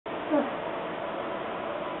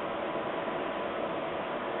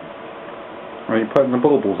Are you putting the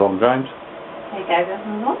baubles on, James? There you go, there's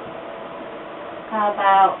another one. How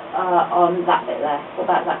about on that bit there? What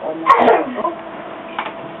about that one there?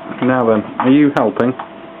 Now then, are you helping?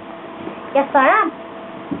 Yes, I am.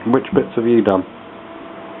 Which bits have you done?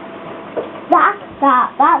 That.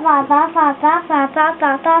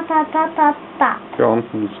 Go on,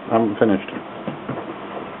 I haven't finished. I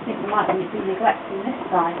think we might be neglecting this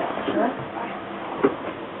side actually.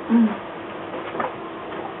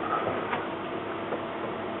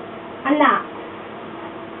 And that.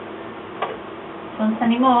 Do you want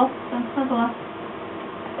any more? Do you want another one?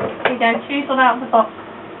 Here you go, choose one out of the box.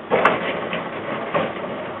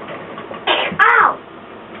 Ow!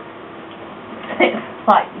 It's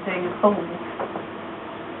like you're doing a ball.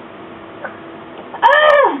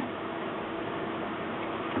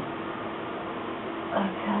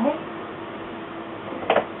 Okay.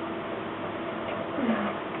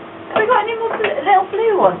 Have we got any more little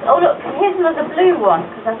blue ones? Oh look, here's another blue one,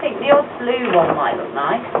 because I think the odd blue one might look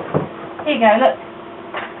nice. Here you go, look.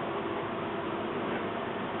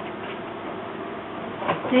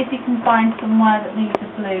 See if you can find somewhere that needs a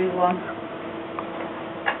blue one.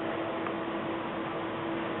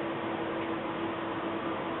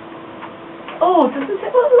 Oh, doesn't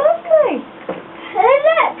it look lovely? Hey,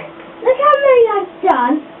 look! Look how many I've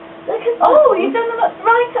done. Look at Oh, you've done them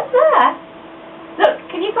right up there. Look,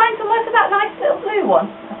 can you find somewhere for that nice little blue one?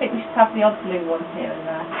 I think we should have the odd blue one here and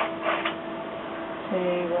there. To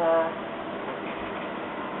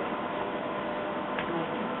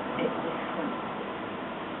make it a bit different.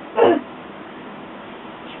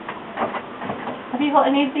 Have you got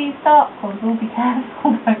any of these dark ones? We'll be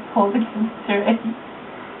careful, don't fall into the tree.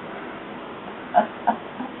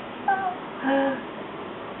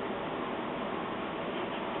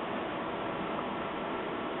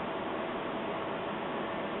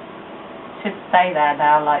 Should stay there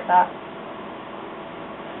now like that.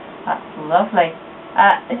 That's lovely.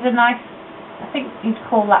 It's a nice, I think you'd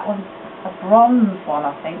call that one a bronze one,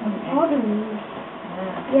 I think, wouldn't you? bronze.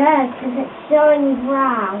 Yeah, because it's shiny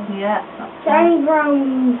brown. yeah, that's Shiny brown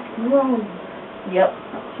means bronze. Yep,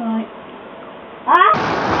 that's right.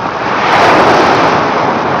 Ah!